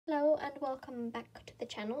Hello and welcome back to the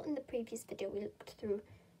channel. In the previous video we looked through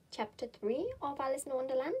chapter 3 of Alice in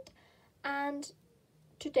Wonderland, and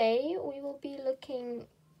today we will be looking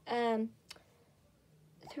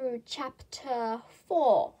through chapter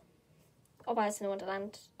 4 of Alice in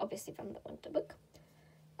Wonderland, obviously from the Wonder Book,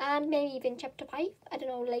 and maybe even chapter 5, I don't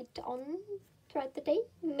know, later on throughout the day,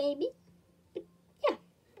 maybe. But yeah,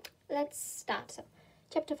 let's start. So,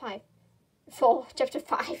 chapter 5. Chapter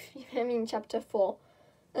 4.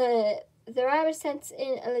 The rabbit sent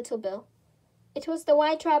in a little bill. It was the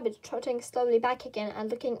white rabbit trotting slowly back again and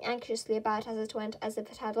looking anxiously about as it went, as if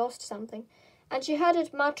it had lost something. And she heard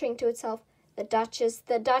it muttering to itself, the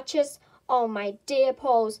Duchess, oh my dear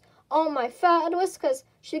paws, oh my fur and whiskers,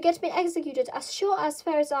 she'll get me executed as sure as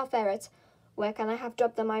ferrets are ferrets. Where can I have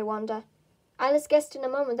dropped them, I wonder? Alice guessed in a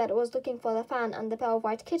moment that it was looking for the fan and the pair of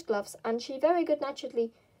white kid gloves, and she very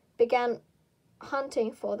good-naturedly began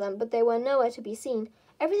hunting for them, but they were nowhere to be seen.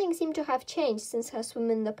 Everything seemed to have changed since her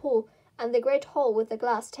swim in the pool, and the great hall with the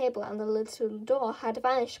glass table and the little door had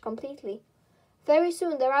vanished completely. Very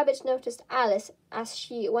soon the rabbit noticed Alice as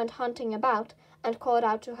she went hunting about, and called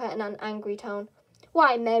out to her in an angry tone,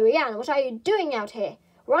 "Why, Mary Ann, what are you doing out here?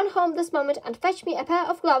 Run home this moment and fetch me a pair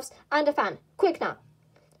of gloves and a fan. Quick now!"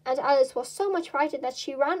 And Alice was so much frightened that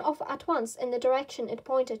she ran off at once in the direction it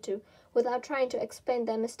pointed to, without trying to explain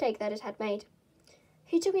the mistake that it had made.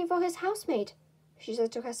 "He took me for his housemaid," she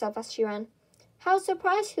said to herself as she ran. "How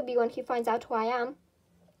surprised he'll be when he finds out who I am.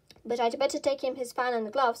 But I'd better take him his fan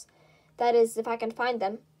and gloves, that is, if I can find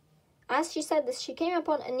them." As she said this, she came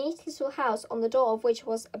upon a neat little house, on the door of which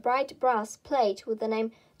was a bright brass plate with the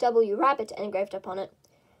name W. Rabbit engraved upon it.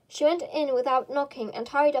 She went in without knocking and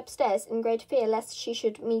hurried upstairs in great fear lest she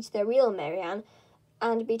should meet the real Mary Ann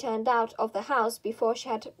and be turned out of the house before she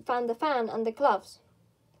had found the fan and the gloves.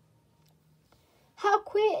 "How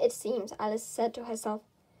queer it seems," Alice said to herself,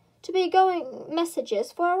 "to be going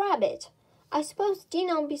messages for a rabbit. I suppose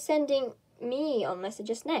Dinah'll be sending me on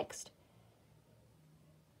messages next."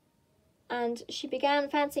 And she began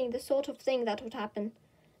fancying the sort of thing that would happen.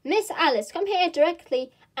 "Miss Alice, come here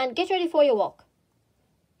directly and get ready for your walk."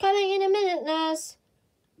 "Coming in a minute, nurse.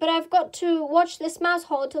 But I've got to watch this mouse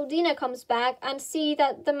hole till Dinah comes back and see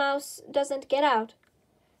that the mouse doesn't get out.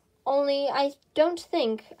 Only I don't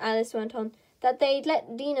think," Alice went on, "that they'd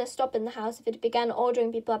let Dinah stop in the house if it began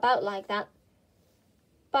ordering people about like that."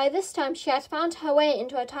 By this time she had found her way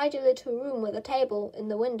into a tidy little room with a table in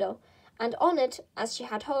the window, and on it, as she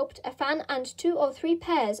had hoped, a fan and 2 or 3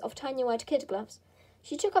 pairs of tiny white kid gloves.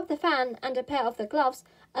 She took up the fan and a pair of the gloves,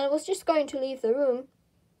 and was just going to leave the room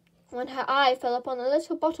when her eye fell upon a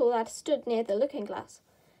little bottle that stood near the looking-glass.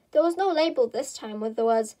 There was no label this time with the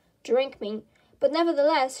words, "Drink me," but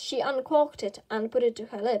nevertheless she uncorked it and put it to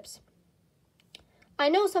her lips. "I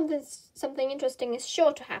know something interesting is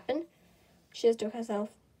sure to happen," she said to herself,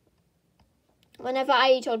 "whenever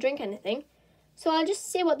I eat or drink anything, so I'll just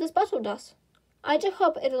see what this bottle does. I do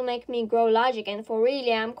hope it'll make me grow large again, for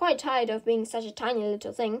really I'm quite tired of being such a tiny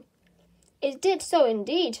little thing." It did so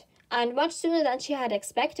indeed, and much sooner than she had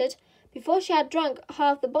expected. Before she had drunk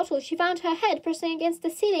half the bottle, she found her head pressing against the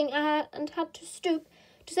ceiling and had to stoop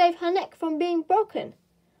to save her neck from being broken.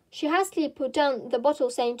 She hastily put down the bottle,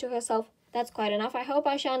 saying to herself, "That's quite enough. I hope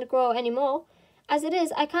I shan't grow any more. As it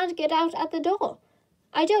is, I can't get out at the door.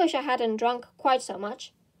 I do wish I hadn't drunk quite so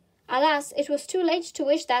much." Alas, it was too late to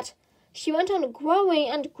wish that. She went on growing,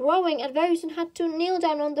 and very soon had to kneel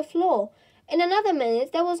down on the floor. In another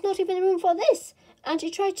minute there was not even room for this, and she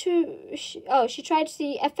tried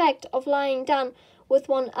the effect of lying down with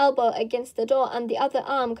one elbow against the door and the other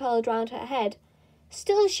arm curled round her head.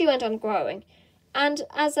 Still she went on growing, and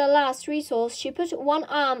as a last resource she put one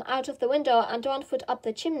arm out of the window and one foot up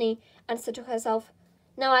the chimney, and said to herself,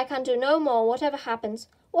 "Now I can do no more, whatever happens.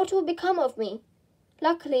 What will become of me?"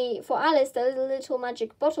 Luckily for Alice, the little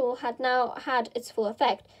magic bottle had now had its full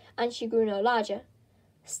effect, and she grew no larger.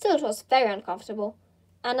 Still it was very uncomfortable,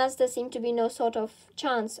 and as there seemed to be no sort of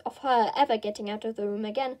chance of her ever getting out of the room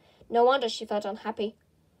again, no wonder she felt unhappy.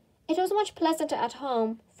 It was much pleasanter at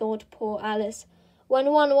home, thought poor Alice, when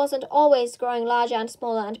one wasn't always growing larger and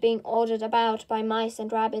smaller and being ordered about by mice and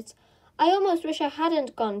rabbits. I almost wish I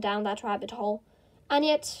hadn't gone down that rabbit hole. And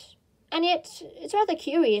yet, it's rather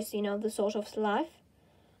curious, the sort of life.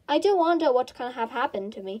 I do wonder what can have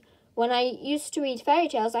happened to me. When I used to read fairy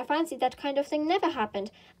tales, I fancied that kind of thing never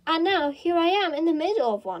happened, and now here I am in the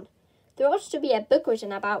middle of one. There ought to be a book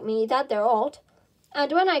written about me, that there ought, and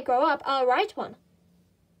when I grow up, I'll write one.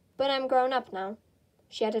 But I'm grown up now,"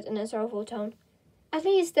 she added in a sorrowful tone. "At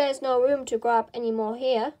least there's no room to grow up any more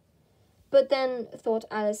here. But then," thought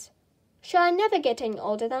Alice, "shall I never get any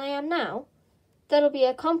older than I am now? That'll be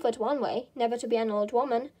a comfort one way, never to be an old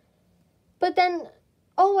woman. But then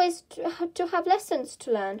always to have lessons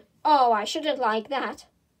to learn. Oh, I shouldn't like that.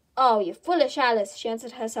 Oh, you foolish Alice, she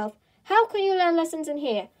answered herself. How can you learn lessons in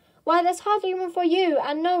here? Why, there's hardly room for you,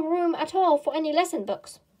 and no room at all for any lesson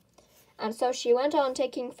books. And so she went on,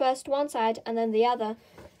 taking first one side and then the other,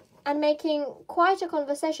 and making quite a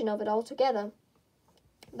conversation of it altogether.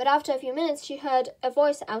 But after a few minutes she heard a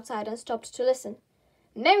voice outside and stopped to listen.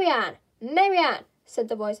 "Marianne! Marianne!" said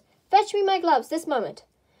the voice. "Fetch me my gloves this moment."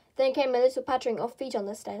 Then came a little pattering of feet on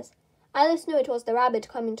the stairs. Alice knew it was the rabbit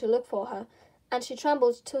coming to look for her, and she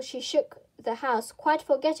trembled till she shook the house, quite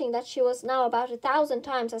forgetting that she was now about 1,000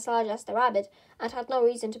 times as large as the rabbit, and had no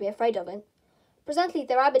reason to be afraid of it. Presently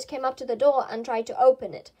the rabbit came up to the door and tried to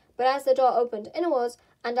open it, but as the door opened inwards,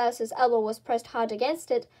 and Alice's elbow was pressed hard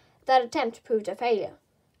against it, that attempt proved a failure.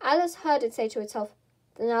 Alice heard it say to itself,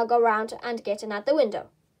 "Then I'll go round and get in at the window."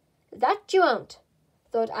 "That you won't,"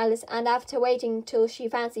 thought Alice, and after waiting till she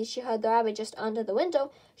fancied she heard the rabbit just under the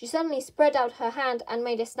window, she suddenly spread out her hand and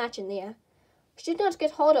made a snatch in the air. She did not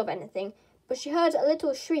get hold of anything, but she heard a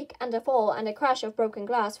little shriek and a fall and a crash of broken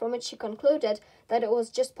glass, from which she concluded that it was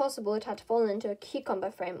just possible it had fallen into a cucumber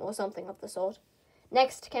frame or something of the sort.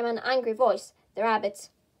 Next came an angry voice, the rabbit's.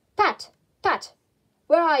 "Pat! Pat!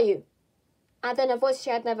 Where are you?" And then a voice she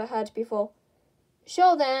had never heard before.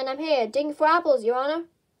 "Sure then, I'm here, digging for apples, your honour."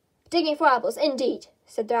 "Digging for apples, indeed,"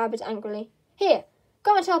 said the rabbit angrily. "Here,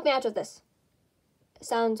 come and help me out of this."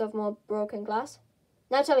 Sounds of more broken glass.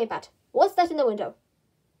 "Now tell me, Pat, what's that in the window?"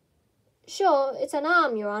 "Sure, it's an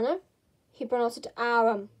arm, your honour." He pronounced it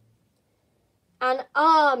arm. "An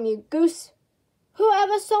arm, you goose! Who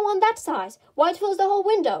ever saw one that size? Why, it fills the whole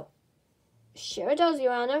window." "Sure it does,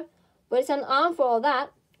 your honour, but it's an arm for all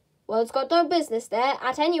that." "Well, it's got no business there,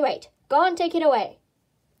 at any rate. Go and take it away."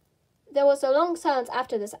 There was a long silence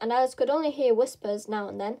after this, and Alice could only hear whispers now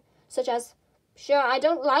and then, such as, "Sure, I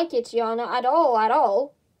don't like it, your honour, at all, at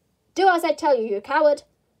all." "Do as I tell you, you coward."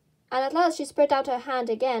 And at last she spread out her hand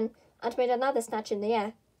again, and made another snatch in the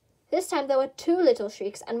air. This time there were 2 little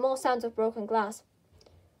shrieks, and more sounds of broken glass.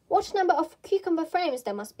 "What number of cucumber frames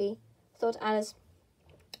there must be," thought Alice.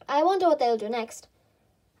 "I wonder what they'll do next.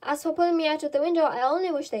 As for pulling me out of the window, I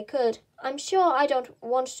only wish they could. I'm sure I don't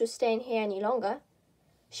want to stay in here any longer."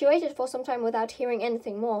 She waited for some time without hearing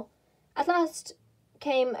anything more. At last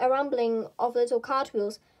came a rumbling of little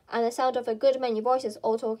cartwheels, and the sound of a good many voices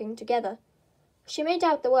all talking together. She made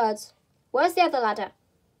out the words, "Where's the other ladder?"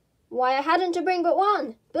 "Why, I hadn't to bring but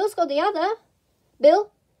one. Bill's got the other."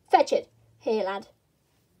 "Bill, fetch it. Here, lad.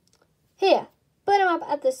 Here, put 'em up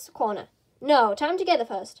at this corner. No, tie 'em together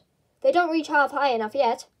first. They don't reach half high enough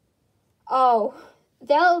yet." "Oh,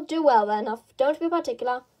 they'll do well enough. Don't be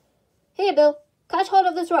particular. Here, Bill, catch hold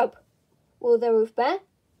of this rope. Will the roof bear?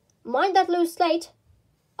 Mind that loose slate.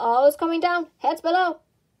 Oh, it's coming down. Heads below."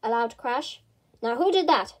 A loud crash. "Now who did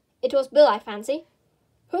that? It was Bill, I fancy.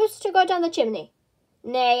 Who's to go down the chimney?"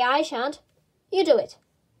 "Nay, I shan't." "You do it."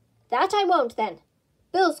 "That I won't, then.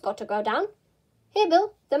 Bill's got to go down." "Here,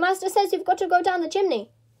 Bill, the master says you've got to go down the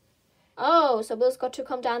chimney." "Oh, so Bill's got to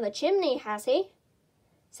come down the chimney, has he?"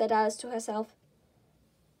 said Alice to herself.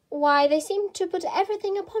 "Why, they seem to put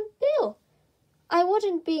everything upon Bill. I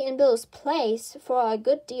wouldn't be in Bill's place for a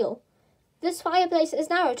good deal. This fireplace is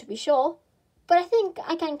narrow, to be sure, but I think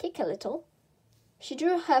I can kick a little." She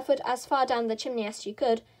drew her foot as far down the chimney as she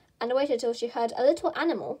could, and waited till she heard a little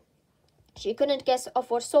animal, she couldn't guess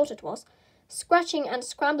of what sort it was, scratching and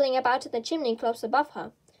scrambling about in the chimney close above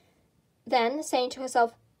her. Then, saying to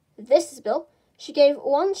herself, "This is Bill," she gave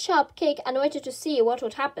one sharp kick and waited to see what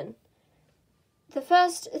would happen. The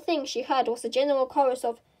first thing she heard was a general chorus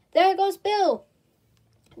of, "There goes Bill!"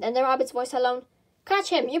 Then the rabbit's voice alone, "Catch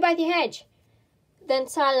him, you by the hedge!" Then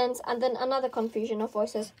silence, and then another confusion of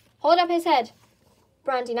voices. "Hold up his head!"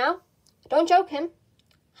 "Brandy now! Don't choke him!"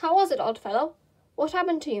 "How was it, old fellow? What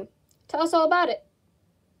happened to you? Tell us all about it."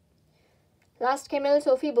 Last came a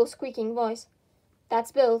little feeble squeaking voice.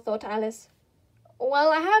 "That's Bill," thought Alice.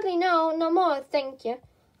 "Well, I hardly know no more, thank you.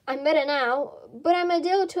 I'm better now, but I'm a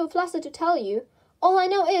deal too flustered to tell you. All I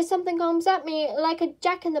know is something comes at me like a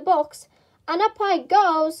jack-in-the-box, and up I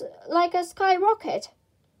goes like a sky-rocket."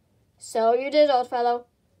 "So you did, old fellow,"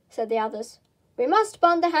 said the others. "We must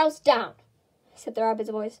burn the house down," said the rabbit's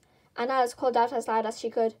voice, and Alice called out as loud as she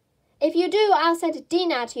could, "If you do, I'll set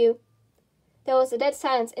Dean at you." There was a dead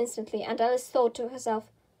silence instantly, and Alice thought to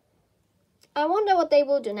herself, "I wonder what they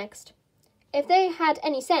will do next. If they had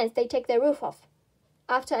any sense, they'd take their roof off."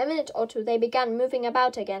 After a minute or two, they began moving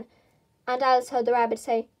about again, and Alice heard the rabbit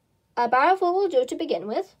say, "A barrowful will do to begin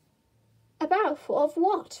with." "A barrowful of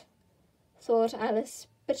what?" thought Alice,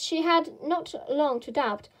 But she had not long to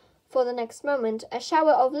doubt, for the next moment a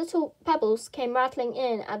shower of little pebbles came rattling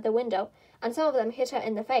in at the window, and some of them hit her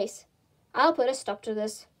in the face. "I'll put a stop to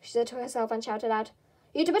this," she said to herself, and shouted out,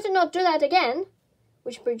 "You'd better not do that again,"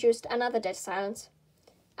 which produced another dead silence.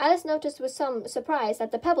 Alice noticed with some surprise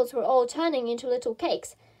that the pebbles were all turning into little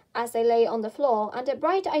cakes as they lay on the floor, and a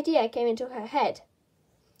bright idea came into her head.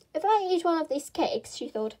 "If I eat one of these cakes," she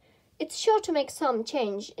thought, "it's sure to make some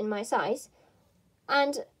change in my size,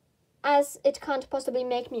 and as it can't possibly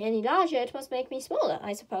make me any larger, it must make me smaller,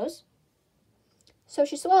 I suppose." So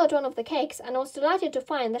she swallowed one of the cakes, and was delighted to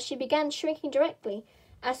find that she began shrinking directly.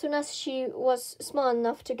 As soon as she was small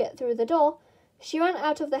enough to get through the door, she ran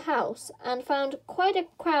out of the house and found quite a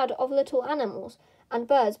crowd of little animals and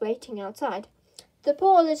birds waiting outside. The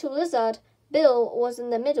poor little lizard, Bill, was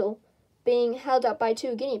in the middle, being held up by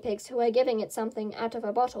 2 guinea pigs who were giving it something out of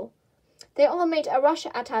a bottle. They all made a rush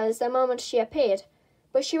at Alice the moment she appeared,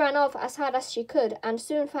 but she ran off as hard as she could and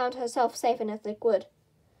soon found herself safe in a thick wood.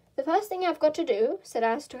 "The first thing I've got to do," said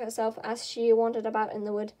Alice to herself as she wandered about in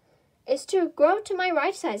the wood, "is to grow to my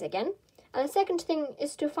right size again, and the second thing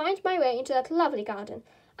is to find my way into that lovely garden.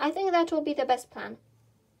 I think that will be the best plan."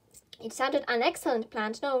 It sounded an excellent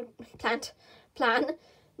plan,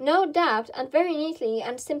 no doubt, and very neatly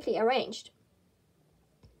and simply arranged.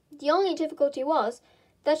 The only difficulty was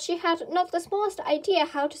that she had not the smallest idea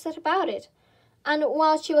how to set about it, and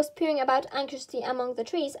while she was peering about anxiously among the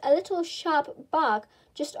trees, a little sharp bark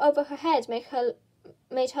just over her head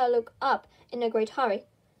made her look up in a great hurry.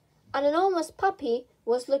 An enormous puppy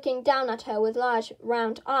was looking down at her with large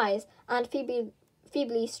round eyes, and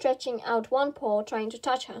feebly stretching out one paw, trying to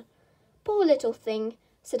touch her. "Poor little thing,"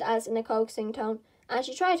 said Alice in a coaxing tone, and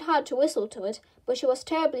she tried hard to whistle to it, but she was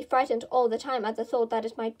terribly frightened all the time at the thought that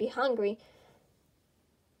it might be hungry,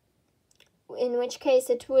 in which case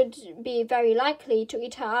it would be very likely to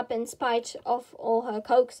eat her up in spite of all her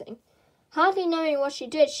coaxing. Hardly knowing what she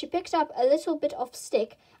did, she picked up a little bit of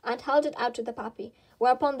stick and held it out to the puppy,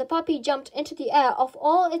 whereupon the puppy jumped into the air off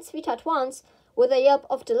all its feet at once with a yelp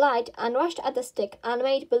of delight and rushed at the stick and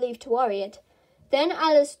made believe to worry it. Then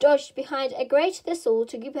Alice dodged behind a great thistle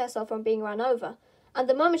to keep herself from being run over, and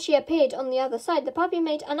the moment she appeared on the other side, the puppy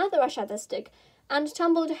made another rush at the stick and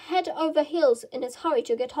tumbled head over heels in its hurry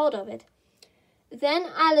to get hold of it. Then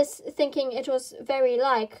Alice, thinking it was very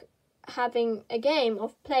like having a game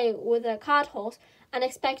of play with a cart horse and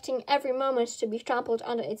expecting every moment to be trampled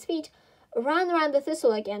under its feet, ran round the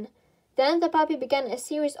thistle again. Then the puppy began a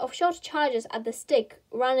series of short charges at the stick,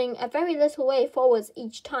 running a very little way forwards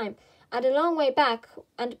each time, and a long way back,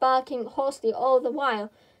 and barking hoarsely all the while,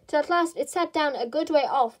 till at last it sat down a good way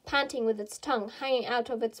off, panting with its tongue hanging out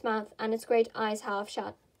of its mouth and its great eyes half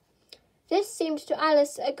shut. This seemed to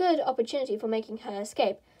Alice a good opportunity for making her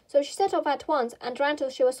escape, so she set off at once and ran till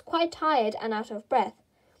she was quite tired and out of breath,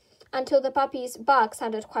 until the puppy's bark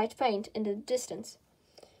sounded quite faint in the distance.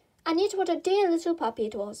 "And yet what a dear little puppy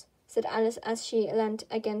it was," said Alice as she leant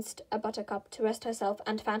against a buttercup to rest herself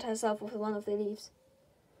and fanned herself with one of the leaves.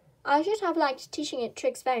 "I should have liked teaching it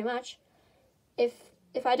tricks very much, if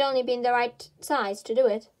I'd only been the right size to do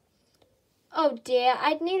it. Oh dear,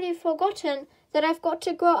 I'd nearly forgotten that I've got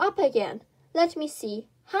to grow up again. Let me see,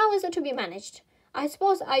 how is it to be managed? I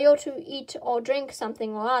suppose I ought to eat or drink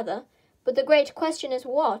something or other, but the great question is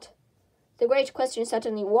what?" The great question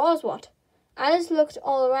certainly was what. Alice looked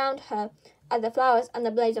all around her at the flowers and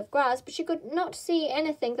the blades of grass, but she could not see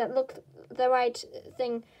anything that looked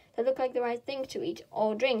like the right thing to eat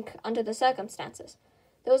or drink under the circumstances.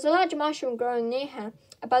 There was a large mushroom growing near her,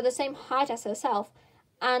 about the same height as herself,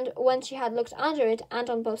 and when she had looked under it, and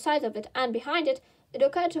on both sides of it, and behind it, it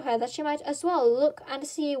occurred to her that she might as well look and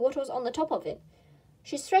see what was on the top of it.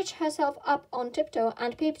 She stretched herself up on tiptoe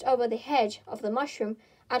and peeped over the hedge of the mushroom,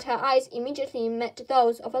 and her eyes immediately met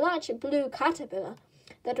those of a large blue caterpillar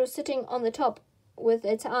that was sitting on the top with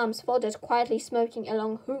its arms folded, quietly smoking a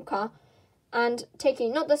long hookah, and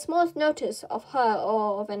taking not the smallest notice of her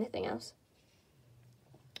or of anything else.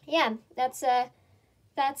 Yeah, that's the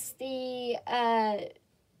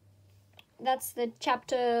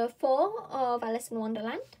chapter 4 of Alice in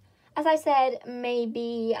Wonderland. As I said,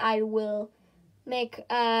 maybe I will make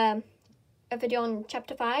a video on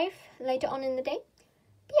chapter 5 later on in the day.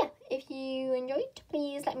 But yeah, if you enjoyed,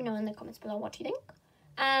 please let me know in the comments below what you think.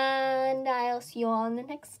 And I'll see you on the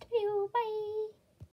next video. Bye!